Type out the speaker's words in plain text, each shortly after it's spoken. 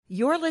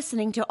You're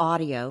listening to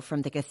audio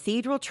from the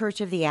Cathedral Church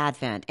of the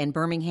Advent in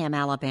Birmingham,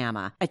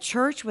 Alabama, a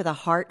church with a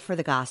heart for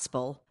the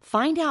gospel.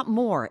 Find out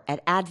more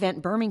at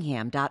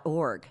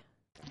adventbirmingham.org.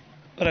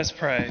 Let us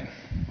pray.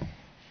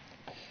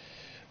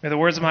 May the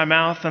words of my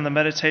mouth and the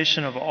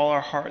meditation of all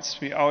our hearts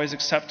be always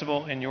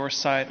acceptable in your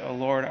sight, O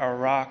Lord, our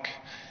rock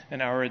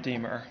and our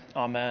Redeemer.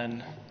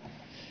 Amen.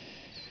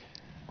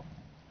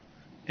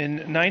 In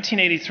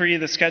 1983,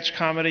 the sketch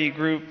comedy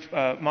group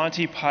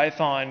Monty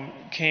Python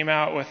came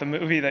out with a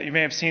movie that you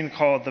may have seen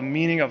called The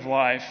Meaning of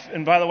Life.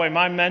 And by the way,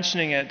 my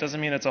mentioning it doesn't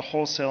mean it's a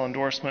wholesale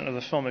endorsement of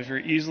the film. If you're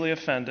easily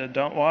offended,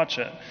 don't watch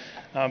it.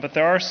 But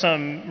there are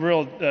some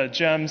real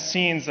gem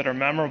scenes that are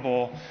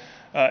memorable.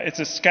 It's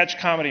a sketch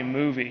comedy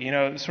movie,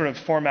 sort of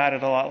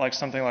formatted a lot like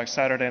something like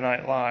Saturday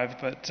Night Live.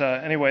 But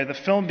anyway, the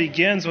film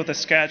begins with a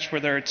sketch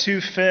where there are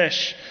two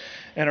fish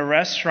in a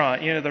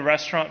restaurant, the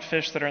restaurant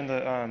fish that are in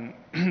the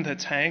the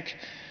tank,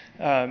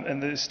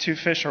 and these two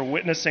fish are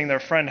witnessing their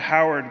friend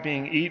Howard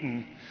being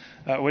eaten,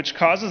 which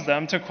causes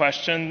them to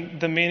question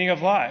the meaning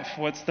of life.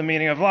 What's the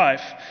meaning of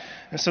life?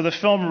 And so the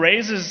film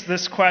raises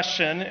this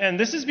question, and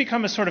this has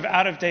become a sort of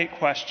out-of-date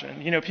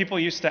question. People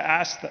used to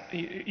ask,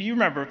 you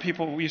remember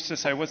people used to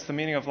say, what's the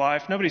meaning of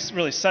life? Nobody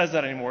really says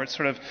that anymore. It's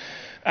sort of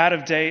out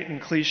of date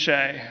and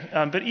cliche.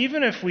 But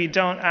even if we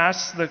don't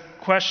ask the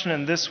question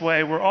in this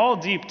way, we're all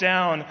deep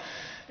down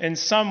in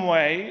some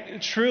way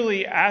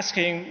truly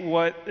asking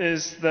what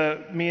is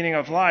the meaning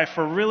of life,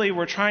 or really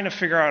we're trying to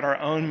figure out our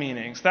own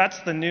meanings. That's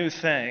the new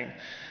thing.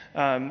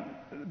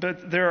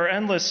 But there are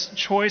endless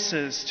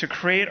choices to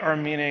create our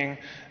meaning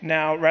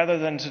now rather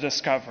than to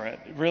discover it.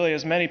 Really,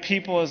 as many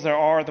people as there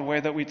are, the way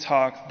that we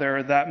talk, there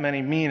are that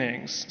many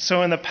meanings.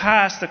 So in the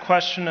past, the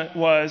question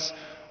was,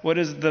 what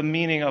is the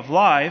meaning of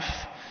life?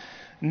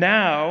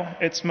 Now,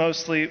 it's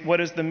mostly, what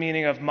is the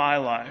meaning of my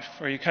life?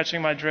 Are you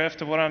catching my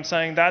drift of what I'm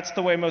saying? That's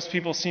the way most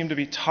people seem to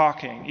be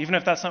talking. Even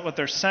if that's not what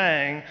they're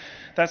saying,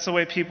 that's the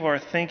way people are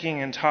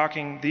thinking and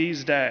talking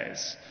these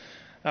days.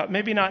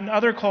 Maybe not in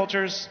other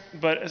cultures,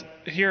 but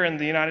here in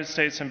the United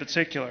States in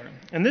particular.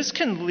 And this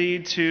can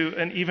lead to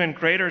an even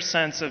greater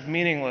sense of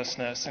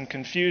meaninglessness and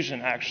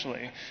confusion,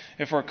 actually.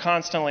 If we're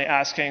constantly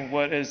asking,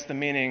 what is the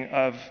meaning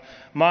of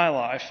my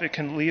life? It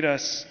can lead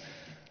us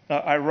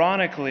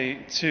ironically,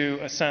 to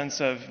a sense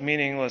of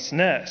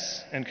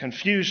meaninglessness and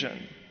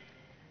confusion,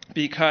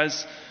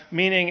 because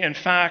meaning, in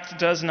fact,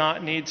 does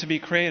not need to be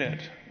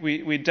created.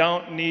 We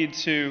don't need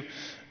to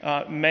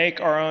make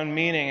our own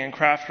meaning and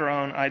craft our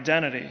own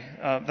identity.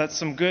 That's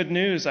some good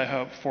news, I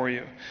hope, for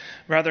you.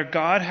 Rather,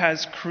 God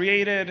has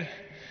created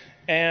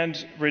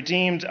and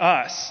redeemed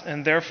us,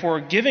 and therefore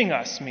giving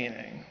us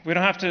meaning. We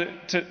don't have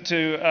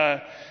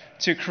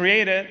to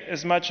create it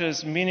as much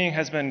as meaning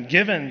has been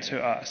given to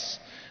us.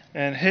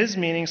 And his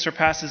meaning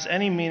surpasses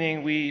any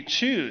meaning we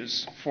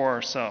choose for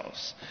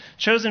ourselves.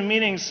 Chosen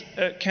meanings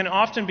can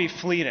often be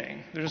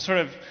fleeting. There's a sort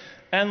of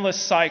endless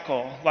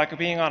cycle, like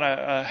being on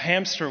a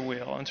hamster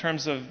wheel in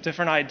terms of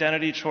different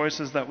identity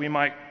choices that we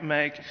might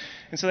make.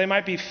 And so they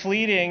might be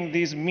fleeting,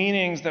 these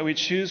meanings that we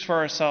choose for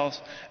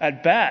ourselves,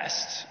 at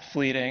best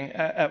fleeting.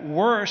 At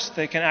worst,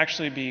 they can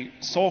actually be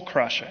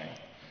soul-crushing.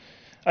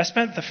 I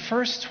spent the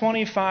first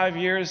 25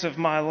 years of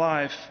my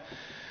life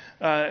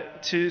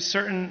to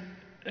certain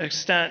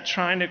extent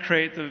trying to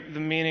create the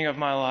meaning of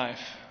my life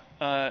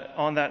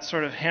on that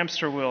sort of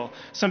hamster wheel.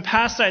 Some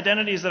past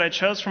identities that I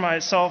chose for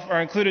myself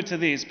are included to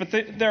these, but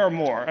there are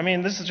more. I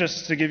mean, this is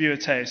just to give you a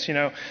taste.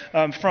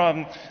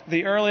 From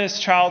the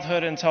earliest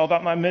childhood until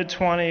about my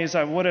mid-20s,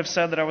 I would have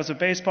said that I was a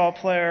baseball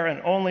player,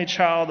 an only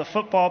child, a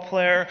football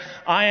player,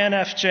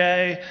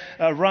 INFJ,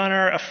 a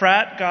runner, a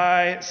frat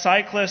guy,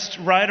 cyclist,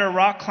 writer,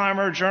 rock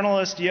climber,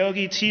 journalist,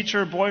 yogi,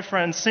 teacher,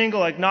 boyfriend,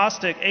 single,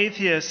 agnostic,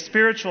 atheist,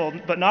 spiritual,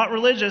 but not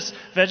religious,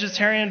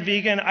 vegetarian,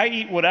 vegan. I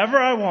eat whatever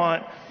I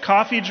want,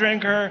 coffee drinker,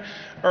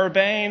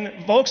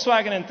 urbane,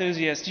 Volkswagen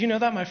enthusiast. Do you know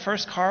that my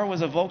first car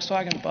was a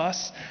Volkswagen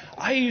bus?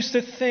 I used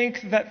to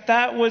think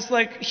that was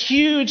like a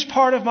huge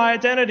part of my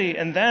identity.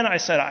 And then I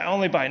said, I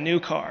only buy new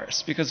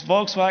cars because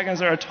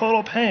Volkswagens are a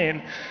total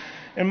pain.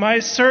 In my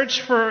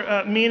search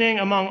for meaning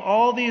among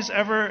all these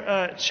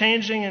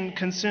ever-changing and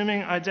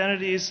consuming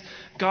identities,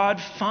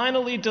 God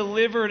finally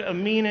delivered a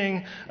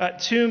meaning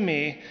to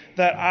me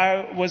that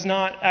I was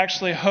not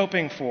actually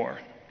hoping for.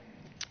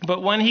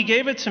 But when he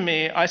gave it to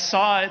me, I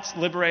saw its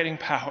liberating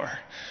power.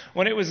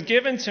 When it was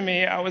given to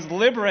me, I was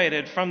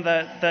liberated from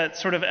that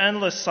sort of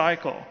endless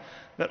cycle,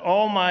 that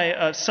all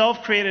my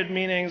self-created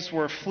meanings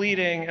were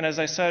fleeting and, as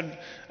I said,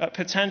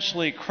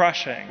 potentially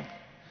crushing.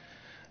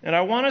 And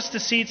I want us to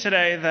see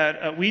today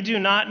that we do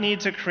not need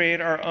to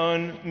create our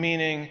own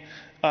meaning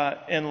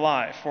in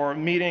life or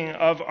meaning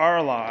of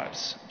our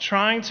lives.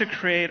 Trying to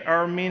create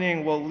our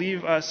meaning will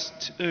leave us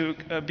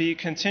to be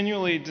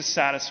continually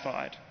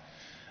dissatisfied.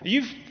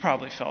 You've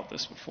probably felt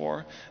this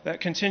before,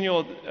 that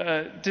continual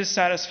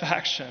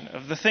dissatisfaction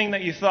of the thing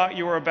that you thought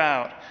you were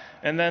about,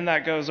 and then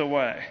that goes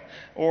away,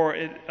 or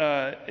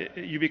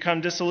you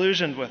become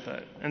disillusioned with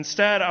it.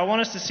 Instead, I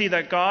want us to see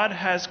that God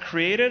has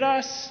created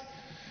us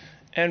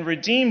and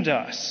redeemed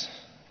us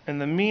And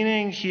the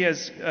meaning he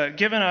has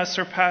given us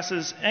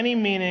surpasses any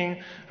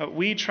meaning that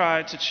we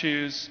try to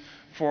choose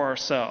for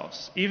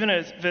ourselves, even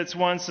if it's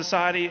one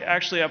society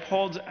actually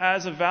upholds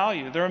as a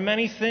value. There are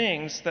many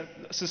things that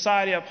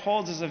society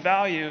upholds as a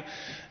value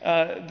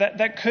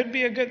that could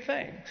be a good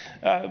thing.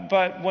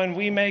 But when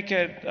we make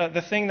it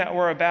the thing that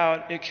we're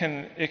about, it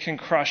can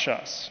crush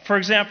us. For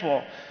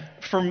example,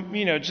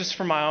 just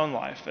for my own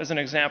life, as an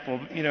example,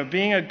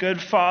 being a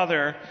good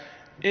father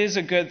is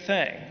a good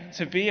thing.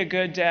 To be a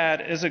good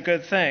dad is a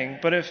good thing.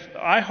 But if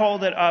I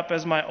hold it up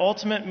as my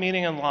ultimate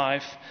meaning in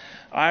life,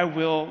 I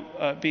will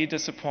be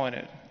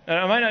disappointed. And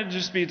I might not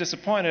just be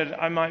disappointed,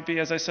 I might be,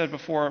 as I said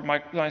before,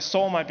 my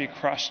soul might be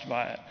crushed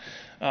by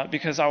it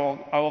because I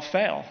will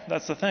fail.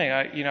 That's the thing.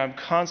 I'm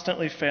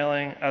constantly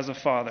failing as a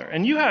father.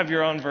 And you have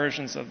your own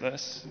versions of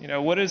this.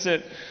 What is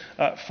it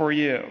for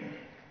you?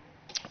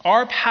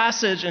 Our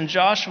passage in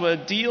Joshua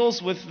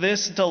deals with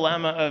this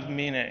dilemma of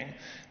meaning,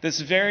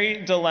 this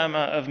very dilemma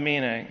of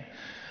meaning.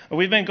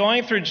 We've been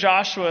going through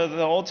Joshua,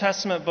 the Old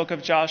Testament book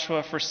of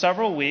Joshua, for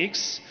several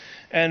weeks.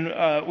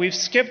 And we've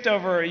skipped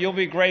over, you'll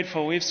be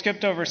grateful, we've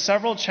skipped over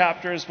several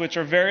chapters which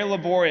are very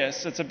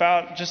laborious. It's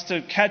about, just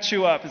to catch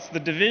you up, it's the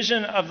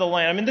division of the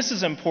land. I mean, this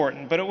is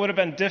important, but it would have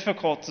been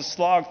difficult to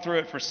slog through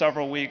it for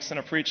several weeks in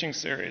a preaching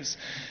series.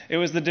 It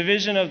was the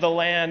division of the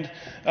land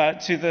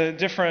to the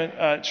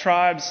different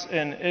tribes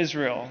in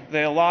Israel.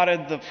 They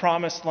allotted the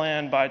promised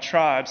land by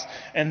tribes.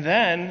 And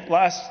then,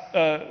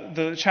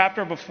 the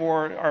chapter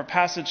before our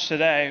passage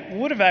today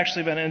would have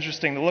actually been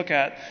interesting to look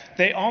at.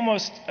 They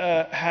almost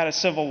had a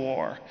civil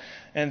war.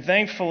 And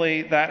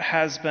thankfully, that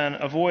has been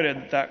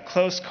avoided, that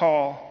close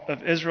call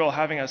of Israel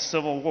having a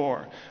civil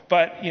war.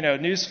 But,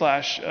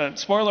 newsflash,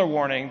 spoiler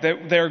warning,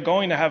 they're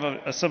going to have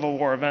a civil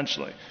war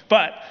eventually.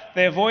 But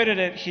they avoided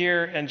it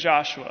here in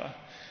Joshua.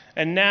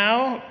 And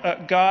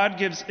now God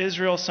gives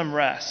Israel some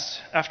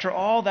rest. After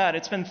all that,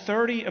 it's been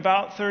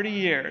about 30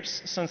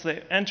 years since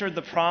they entered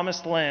the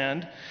promised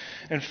land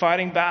and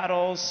fighting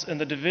battles and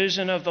the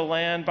division of the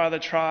land by the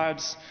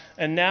tribes.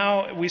 And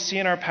now we see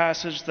in our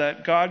passage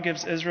that God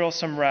gives Israel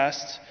some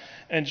rest.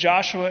 And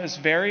Joshua is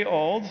very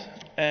old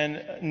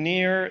and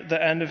near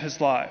the end of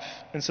his life.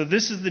 And so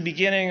this is the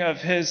beginning of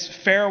his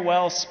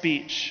farewell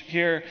speech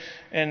here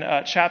in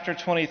chapter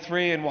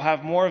 23, and we'll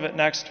have more of it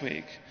next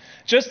week.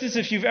 Just as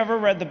if you've ever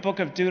read the book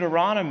of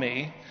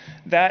Deuteronomy,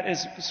 that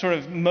is sort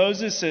of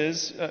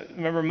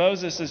remember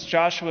Moses is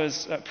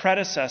Joshua's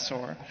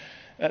predecessor.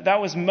 That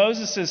was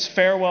Moses'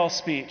 farewell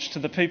speech to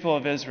the people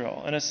of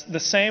Israel. And it's the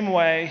same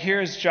way,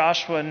 here's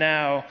Joshua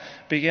now,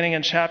 beginning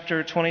in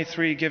chapter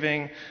 23,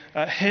 giving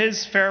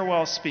his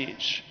farewell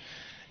speech.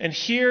 And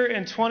here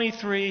in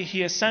 23,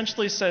 he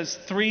essentially says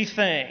three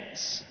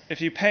things.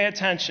 If you pay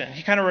attention,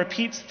 he kind of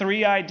repeats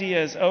three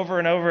ideas over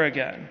and over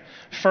again.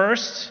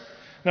 First,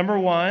 number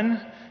one,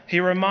 he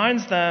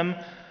reminds them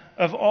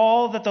of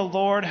all that the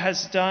Lord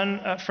has done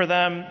for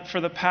them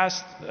for the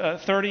past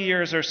 30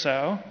 years or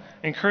so,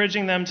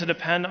 encouraging them to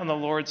depend on the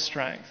Lord's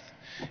strength.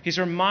 He's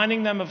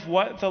reminding them of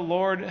what the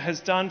Lord has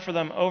done for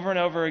them over and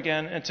over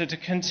again, and to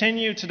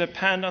continue to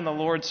depend on the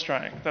Lord's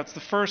strength. That's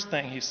the first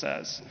thing he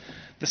says.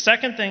 The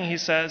second thing he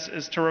says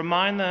is to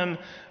remind them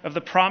of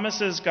the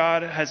promises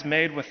God has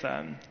made with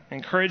them,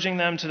 encouraging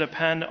them to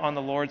depend on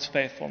the Lord's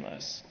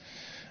faithfulness.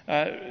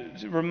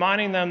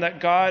 Reminding them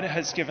that God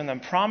has given them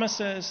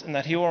promises and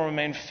that he will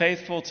remain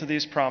faithful to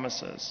these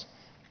promises.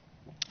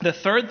 The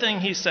third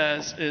thing he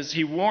says is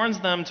he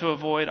warns them to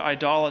avoid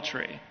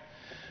idolatry.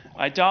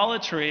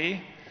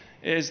 Idolatry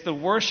is the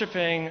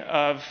worshiping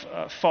of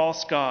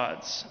false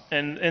gods.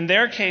 And in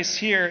their case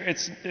here,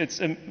 it's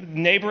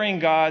neighboring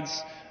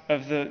gods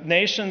of the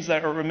nations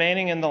that are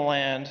remaining in the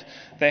land.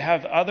 They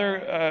have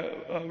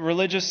other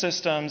religious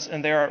systems,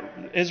 and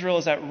Israel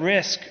is at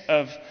risk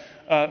of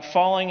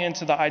falling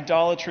into the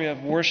idolatry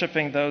of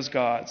worshiping those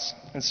gods.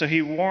 And so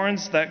he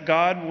warns that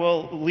God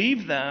will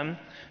leave them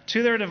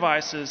to their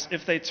devices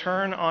if they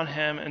turn on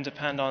him and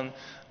depend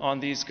on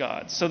these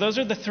gods. So those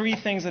are the three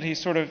things that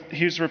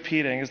he's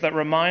repeating, is that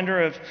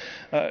reminder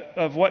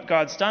of what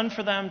God's done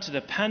for them, to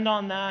depend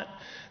on that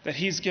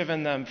he's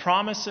given them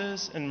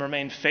promises and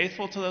remain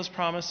faithful to those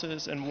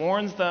promises, and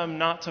warns them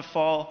not to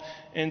fall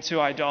into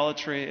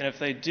idolatry. And if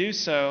they do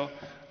so,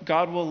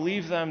 God will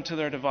leave them to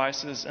their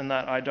devices in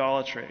that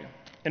idolatry.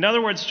 In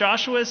other words,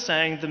 Joshua is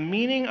saying the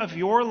meaning of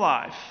your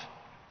life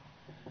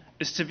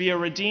is to be a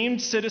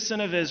redeemed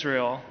citizen of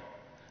Israel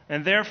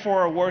and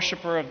therefore a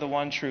worshiper of the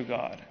one true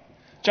God.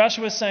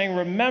 Joshua is saying,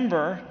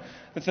 remember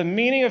that the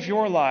meaning of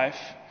your life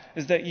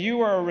is that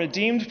you are a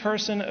redeemed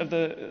person of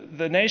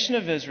the nation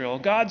of Israel,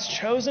 God's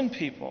chosen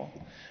people,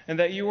 and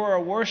that you are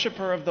a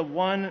worshiper of the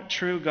one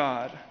true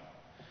God.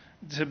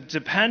 To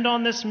depend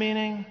on this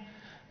meaning,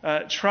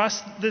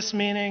 trust this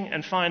meaning,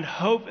 and find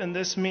hope in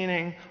this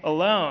meaning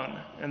alone.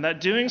 And that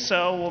doing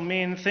so will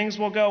mean things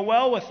will go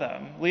well with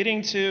them,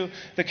 leading to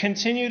the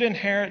continued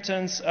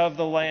inheritance of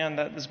the land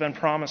that has been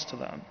promised to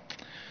them.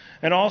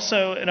 And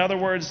also, in other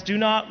words, do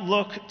not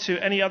look to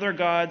any other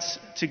gods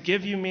to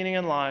give you meaning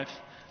in life,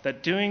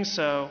 that doing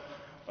so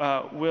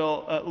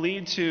will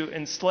lead to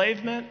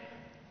enslavement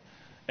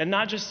and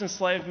not just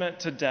enslavement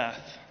to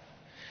death.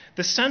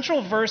 The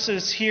central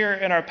verses here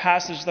in our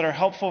passage that are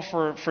helpful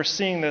for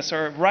seeing this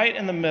are right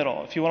in the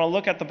middle. If you want to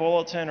look at the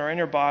bulletin or in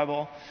your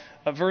Bible,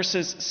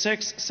 verses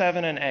 6,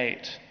 7, and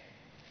 8.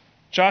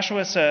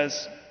 Joshua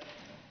says,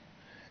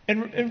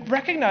 and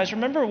recognize,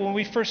 remember when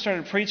we first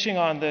started preaching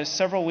on this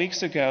several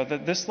weeks ago,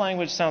 that this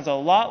language sounds a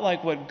lot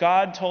like what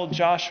God told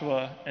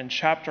Joshua in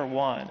chapter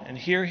 1. And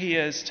here he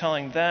is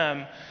telling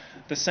them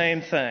the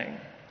same thing.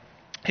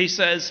 He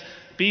says,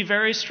 be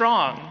very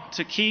strong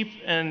to keep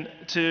and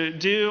to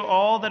do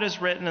all that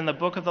is written in the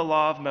book of the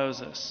law of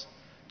Moses,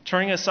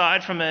 turning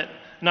aside from it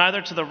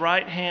neither to the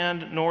right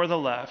hand nor the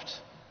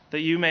left,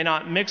 that you may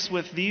not mix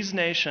with these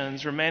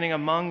nations remaining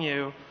among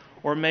you,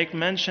 or make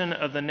mention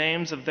of the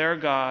names of their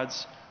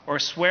gods, or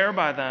swear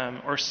by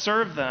them, or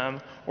serve them,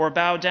 or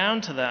bow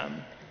down to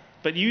them.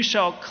 But you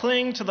shall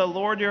cling to the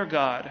Lord your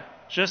God,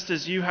 just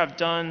as you have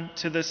done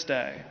to this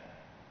day.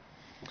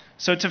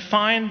 So to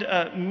find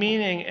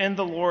meaning in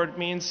the Lord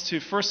means to,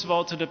 first of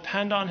all, to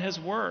depend on his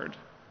word,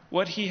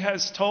 what he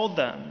has told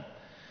them.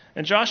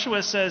 And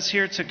Joshua says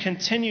here to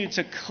continue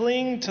to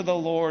cling to the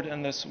Lord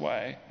in this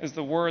way is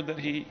the word that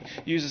he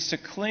uses, to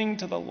cling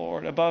to the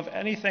Lord above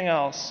anything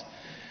else.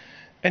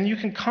 And you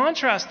can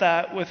contrast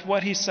that with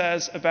what he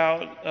says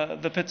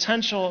about the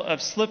potential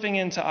of slipping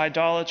into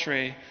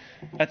idolatry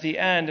at the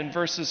end in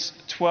verses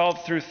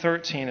 12 through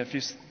 13, if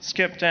you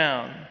skip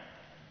down.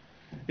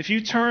 If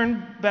you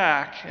turn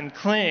back and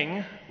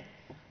cling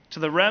to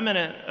the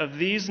remnant of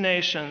these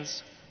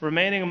nations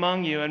remaining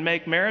among you and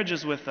make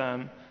marriages with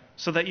them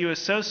so that you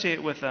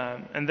associate with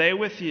them and they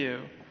with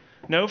you,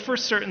 know for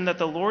certain that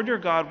the Lord your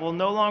God will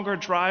no longer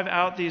drive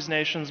out these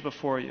nations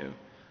before you,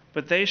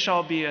 but they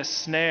shall be a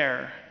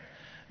snare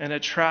and a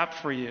trap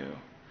for you,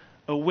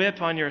 a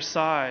whip on your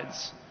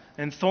sides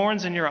and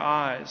thorns in your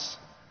eyes,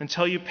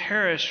 until you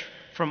perish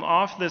from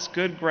off this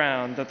good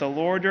ground that the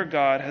Lord your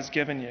God has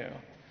given you.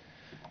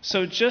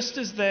 So just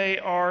as they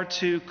are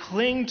to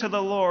cling to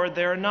the Lord,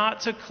 they are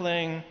not to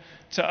cling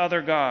to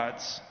other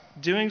gods.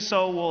 Doing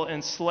so will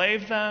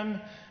enslave them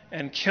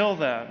and kill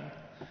them.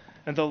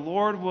 And the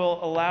Lord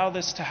will allow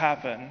this to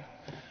happen.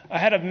 I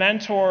had a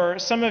mentor,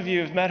 some of you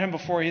have met him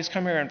before, he's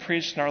come here and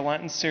preached in our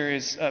Lenten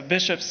series,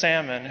 Bishop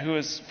Salmon, who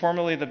is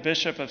formerly the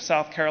Bishop of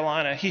South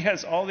Carolina. He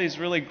has all these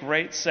really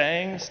great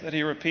sayings that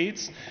he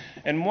repeats,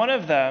 and one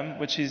of them,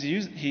 which he's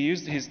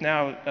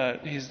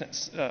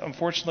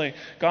unfortunately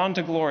gone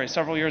to glory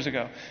several years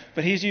ago,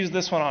 but he's used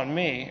this one on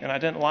me, and I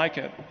didn't like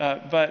it,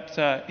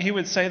 but he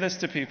would say this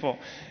to people: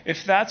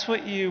 if that's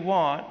what you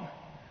want,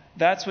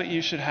 that's what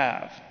you should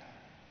have.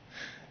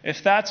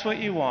 If that's what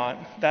you want,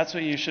 that's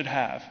what you should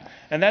have.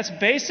 And that's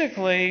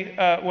basically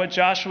what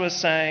Joshua is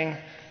saying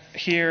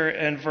here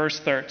in verse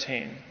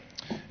 13.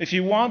 If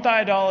you want the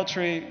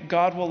idolatry,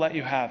 God will let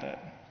you have it,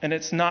 and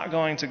it's not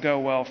going to go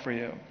well for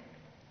you.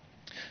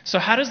 So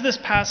how does this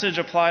passage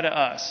apply to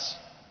us?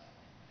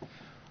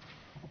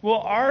 Well,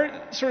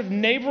 our sort of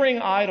neighboring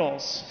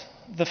idols,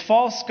 the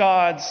false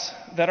gods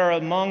that are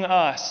among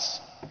us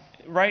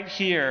right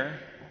here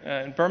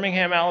in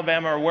Birmingham,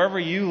 Alabama, or wherever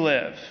you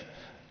live,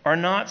 are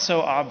not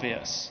so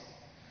obvious.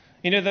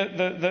 You know,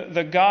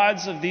 the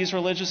gods of these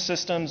religious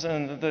systems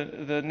and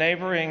the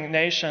neighboring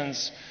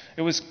nations,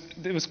 it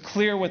was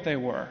clear what they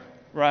were,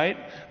 right?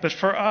 But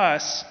for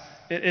us,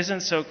 it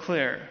isn't so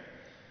clear.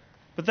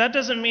 But that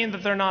doesn't mean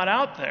that they're not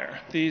out there,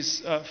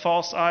 these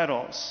false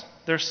idols.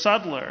 They're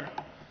subtler,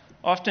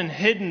 often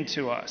hidden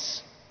to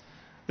us.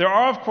 There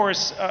are, of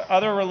course,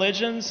 other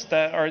religions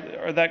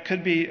that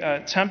could be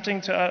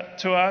tempting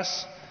to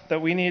us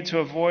that we need to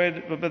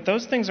avoid, but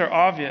those things are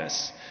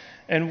obvious.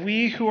 And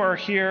we who are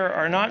here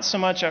are not so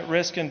much at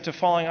risk into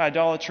falling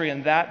idolatry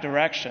in that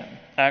direction,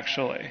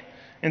 actually.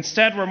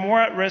 Instead, we're more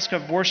at risk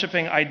of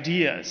worshiping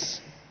ideas.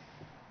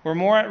 We're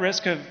more at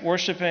risk of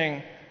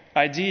worshiping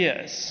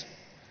ideas.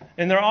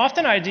 And they're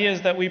often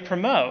ideas that we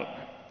promote.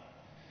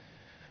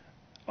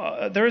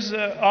 There's an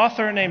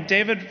author named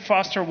David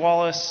Foster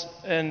Wallace.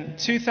 In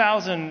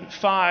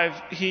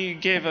 2005, he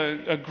gave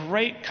a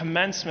great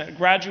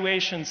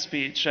graduation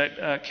speech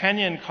at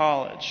Kenyon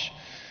College.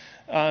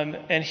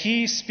 And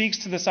he speaks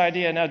to this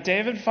idea. Now,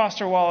 David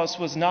Foster Wallace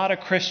was not a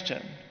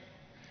Christian.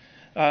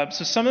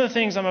 So some of the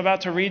things I'm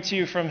about to read to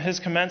you from his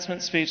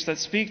commencement speech that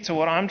speak to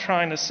what I'm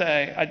trying to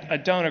say, I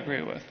don't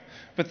agree with.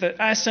 But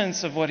the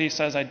essence of what he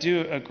says, I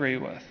do agree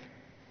with.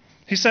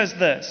 He says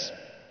this: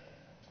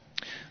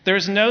 there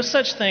is no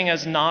such thing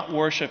as not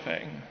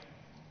worshiping.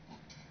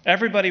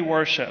 Everybody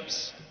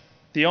worships.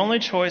 The only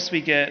choice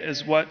we get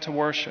is what to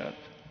worship.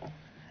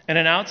 And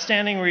an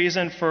outstanding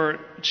reason for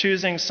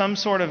choosing some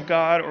sort of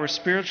God or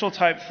spiritual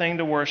type thing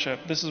to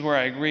worship, this is where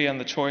I agree on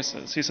the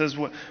choices. He says,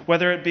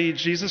 whether it be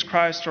Jesus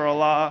Christ or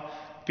Allah,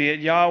 be it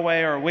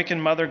Yahweh or a Wiccan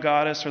mother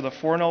goddess or the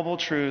Four Noble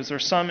Truths or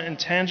some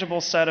intangible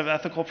set of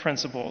ethical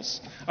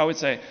principles, I would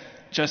say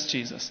just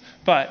Jesus.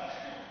 But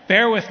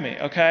bear with me,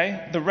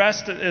 okay? The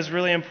rest is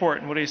really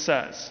important, what he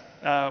says.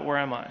 Where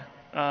am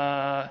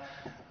I?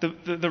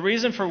 The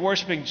reason for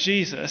worshiping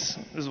Jesus,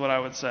 is what I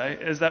would say,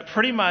 is that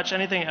pretty much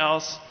anything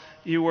else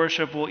you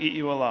worship will eat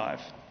you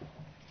alive.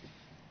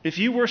 If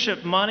you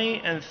worship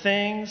money and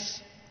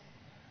things,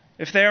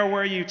 if they are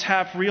where you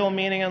tap real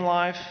meaning in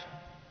life,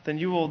 then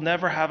you will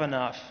never have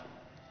enough.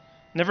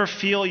 Never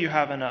feel you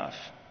have enough.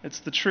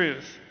 It's the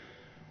truth.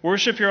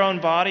 Worship your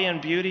own body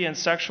and beauty and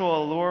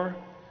sexual allure,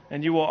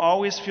 and you will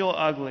always feel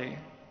ugly.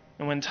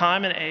 And when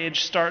time and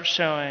age start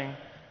showing,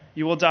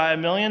 you will die a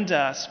million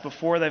deaths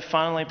before they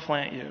finally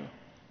plant you.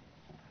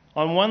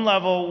 On one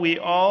level, we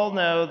all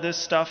know this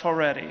stuff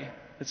already.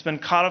 It's been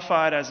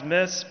codified as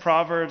myths,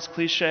 proverbs,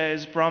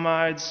 cliches,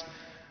 bromides,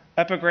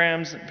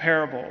 epigrams, and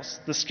parables,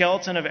 the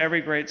skeleton of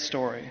every great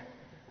story.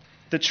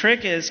 The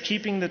trick is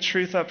keeping the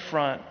truth up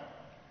front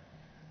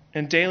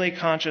in daily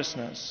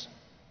consciousness.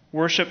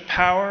 Worship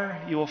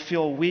power, you will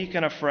feel weak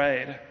and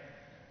afraid,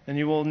 and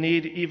you will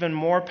need even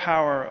more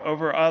power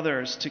over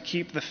others to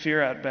keep the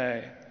fear at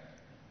bay.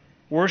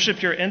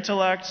 Worship your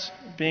intellect,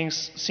 being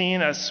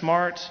seen as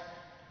smart,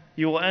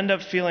 you will end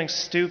up feeling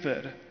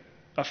stupid,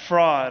 a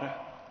fraud,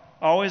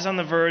 always on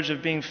the verge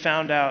of being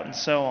found out, and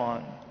so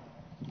on.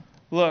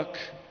 Look,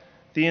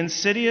 the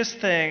insidious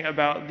thing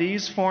about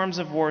these forms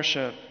of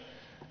worship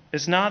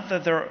is not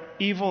that they're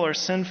evil or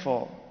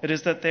sinful, it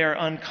is that they are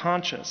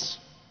unconscious.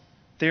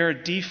 They are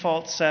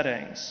default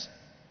settings.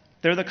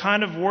 They're the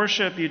kind of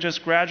worship you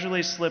just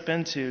gradually slip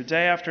into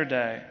day after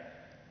day,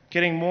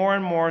 getting more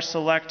and more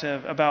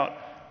selective about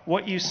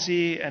what you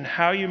see and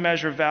how you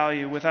measure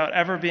value without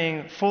ever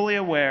being fully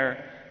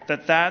aware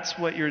that that's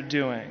what you're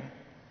doing.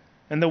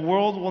 And the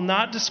world will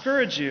not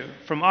discourage you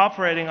from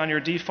operating on your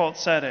default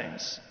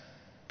settings,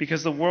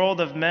 because the world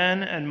of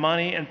men and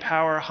money and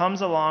power hums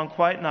along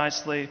quite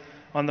nicely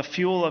on the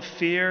fuel of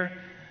fear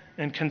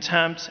and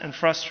contempt and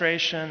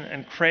frustration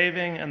and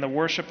craving and the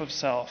worship of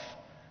self.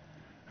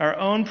 Our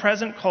own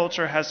present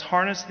culture has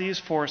harnessed these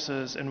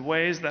forces in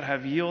ways that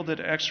have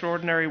yielded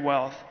extraordinary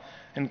wealth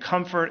and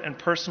comfort and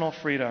personal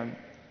freedom.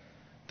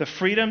 The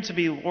freedom to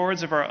be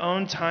lords of our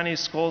own tiny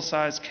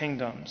skull-sized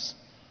kingdoms,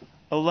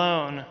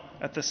 alone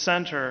at the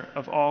center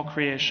of all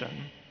creation.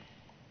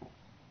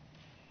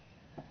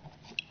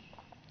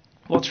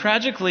 Well,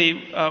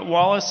 tragically,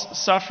 Wallace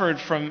suffered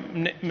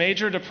from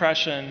major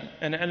depression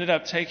and ended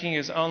up taking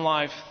his own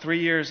life 3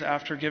 years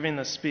after giving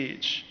the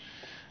speech.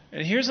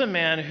 And here's a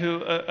man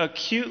who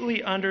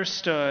acutely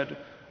understood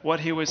what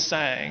he was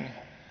saying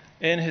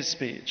in his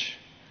speech.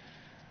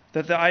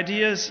 That the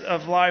ideas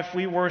of life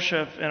we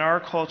worship in our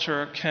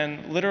culture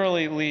can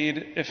literally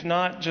lead, if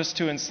not just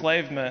to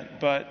enslavement,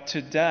 but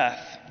to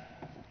death.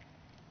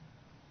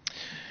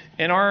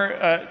 In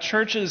our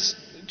church's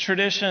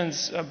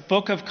traditions, a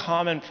Book of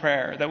Common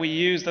Prayer that we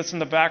use, that's in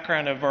the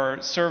background of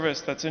our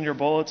service that's in your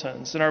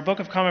bulletins. In our Book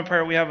of Common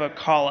Prayer, we have a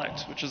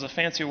collect, which is a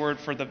fancy word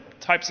for the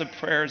types of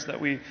prayers that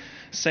we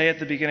say at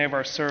the beginning of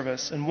our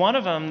service. And one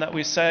of them that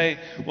we say,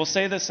 we'll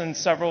say this in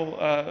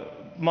several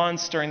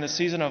months during the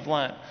season of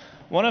Lent.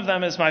 One of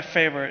them is my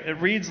favorite.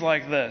 It reads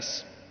like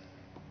this: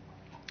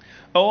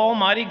 O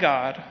Almighty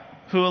God,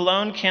 who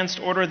alone canst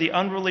order the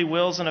unruly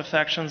wills and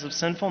affections of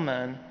sinful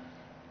men,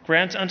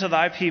 grant unto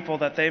thy people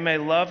that they may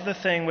love the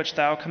thing which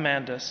thou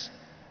commandest,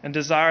 and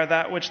desire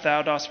that which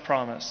thou dost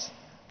promise,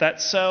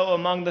 that so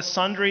among the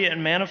sundry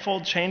and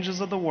manifold changes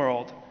of the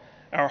world,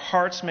 our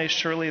hearts may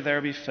surely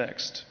there be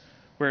fixed,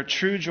 where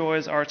true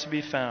joys are to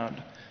be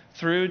found,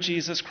 through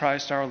Jesus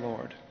Christ our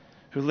Lord,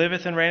 who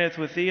liveth and reigneth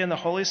with thee in the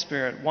Holy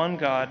Spirit, one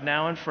God,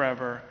 now and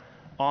forever.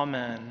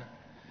 Amen.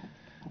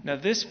 Now,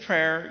 this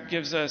prayer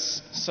gives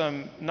us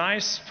some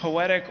nice,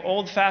 poetic,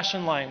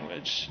 old-fashioned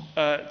language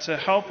to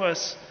help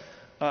us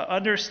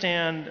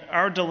understand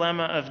our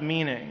dilemma of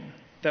meaning,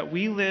 that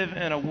we live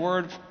in a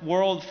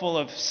world full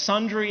of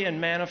sundry and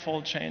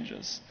manifold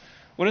changes.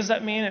 What does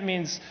that mean? It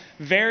means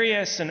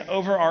various and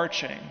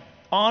overarching,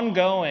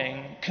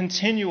 ongoing,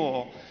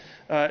 continual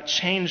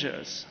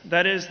changes.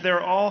 That is,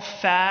 they're all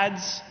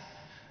fads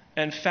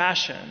and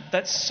fashion.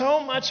 That so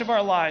much of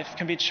our life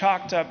can be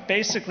chalked up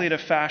basically to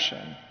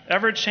fashion,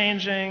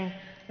 ever-changing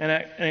and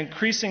at an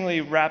increasingly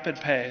rapid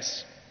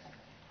pace.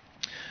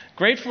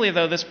 Gratefully,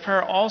 though, this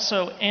prayer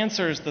also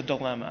answers the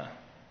dilemma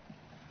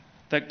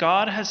that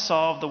God has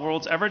solved the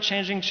world's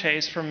ever-changing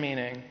chase for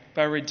meaning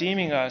by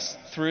redeeming us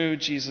through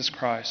Jesus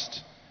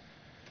Christ.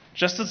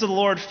 Just as the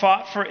Lord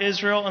fought for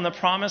Israel in the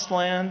Promised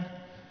Land,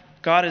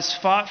 God has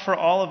fought for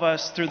all of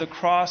us through the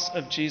cross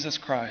of Jesus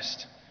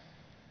Christ.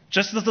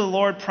 Just as the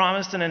Lord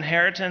promised an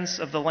inheritance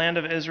of the land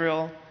of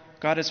Israel,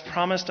 God has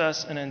promised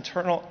us an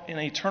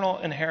eternal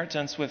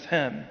inheritance with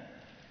Him.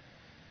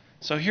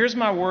 So here's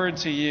my word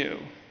to you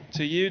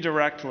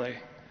directly.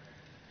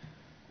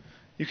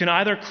 You can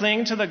either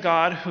cling to the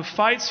God who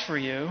fights for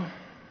you,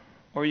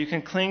 or you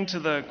can cling to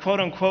the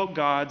quote-unquote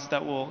gods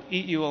that will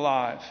eat you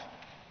alive.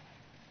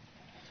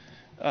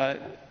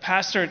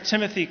 Pastor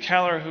Timothy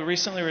Keller, who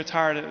recently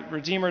retired at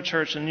Redeemer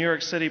Church in New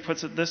York City,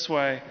 puts it this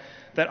way,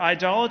 that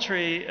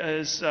idolatry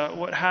is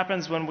what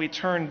happens when we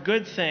turn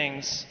good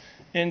things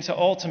into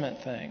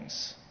ultimate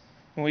things.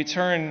 When we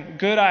turn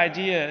good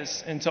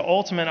ideas into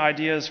ultimate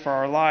ideas for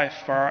our life,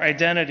 for our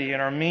identity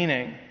and our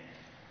meaning.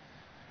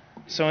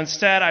 So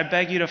instead, I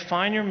beg you to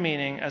find your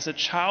meaning as a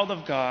child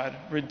of God,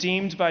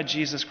 redeemed by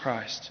Jesus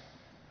Christ.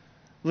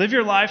 Live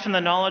your life in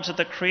the knowledge that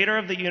the Creator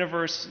of the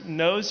universe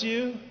knows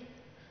you,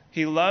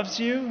 He loves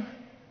you,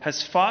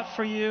 has fought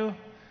for you,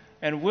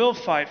 and will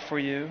fight for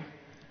you.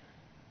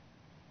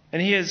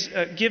 And He has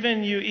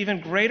given you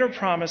even greater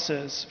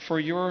promises for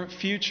your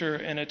future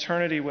in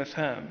eternity with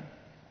Him.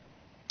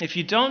 If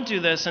you don't do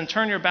this and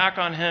turn your back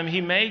on Him,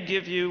 He may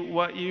give you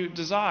what you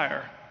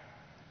desire.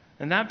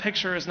 And that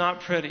picture is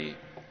not pretty.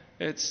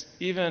 It's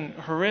even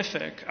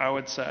horrific, I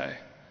would say.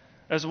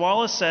 As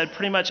Wallace said,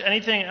 pretty much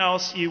anything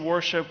else you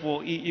worship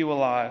will eat you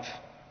alive.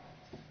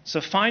 So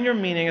find your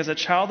meaning as a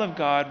child of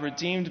God,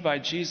 redeemed by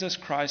Jesus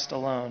Christ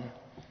alone.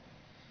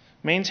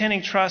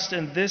 Maintaining trust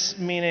in this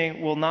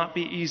meaning will not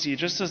be easy,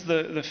 just as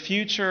the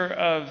future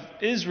of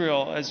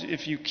Israel, as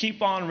if you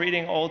keep on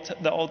reading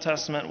the Old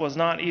Testament, was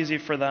not easy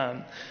for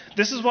them.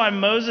 This is why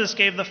Moses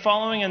gave the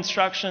following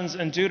instructions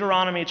in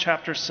Deuteronomy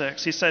chapter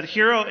 6. He said,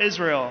 "Hear, O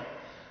Israel,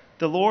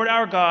 the Lord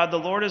our God, the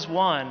Lord is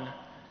one.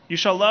 You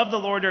shall love the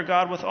Lord your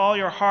God with all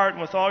your heart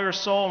and with all your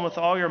soul and with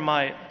all your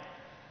might.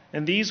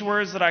 And these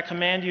words that I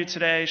command you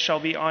today shall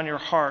be on your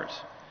heart.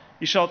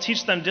 You shall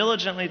teach them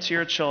diligently to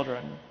your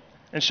children,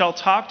 and shall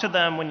talk to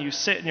them when you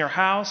sit in your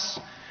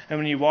house, and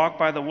when you walk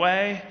by the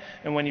way,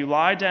 and when you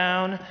lie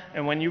down,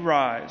 and when you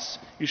rise.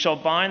 You shall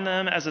bind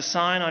them as a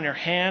sign on your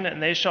hand,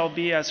 and they shall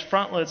be as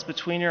frontlets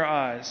between your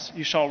eyes.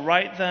 You shall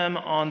write them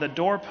on the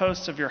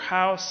doorposts of your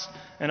house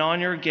and on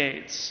your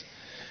gates."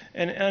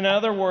 And in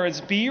other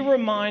words, be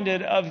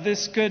reminded of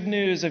this good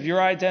news of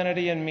your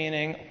identity and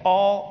meaning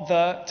all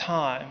the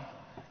time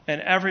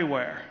and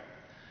everywhere.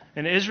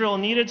 And Israel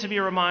needed to be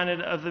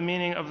reminded of the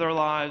meaning of their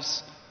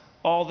lives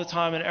all the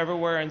time and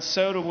everywhere, and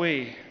so do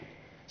we.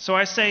 So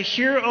I say,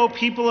 hear, O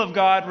people of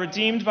God,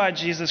 redeemed by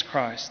Jesus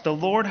Christ. The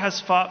Lord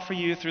has fought for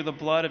you through the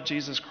blood of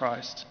Jesus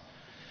Christ.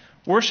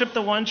 Worship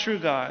the one true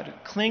God.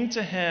 Cling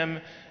to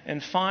Him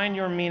and find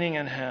your meaning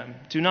in Him.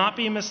 Do not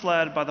be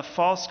misled by the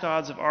false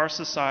gods of our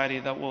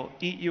society that will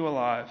eat you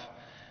alive.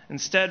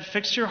 Instead,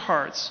 fix your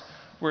hearts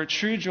where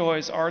true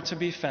joys are to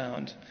be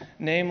found,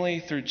 namely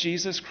through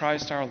Jesus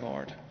Christ our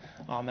Lord.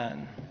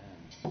 Amen.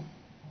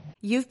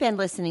 You've been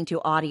listening to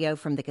audio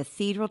from the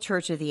Cathedral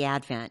Church of the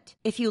Advent.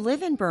 If you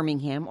live in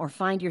Birmingham or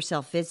find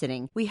yourself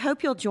visiting, we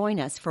hope you'll join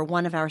us for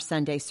one of our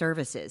Sunday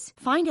services.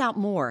 Find out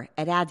more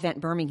at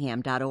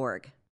adventbirmingham.org.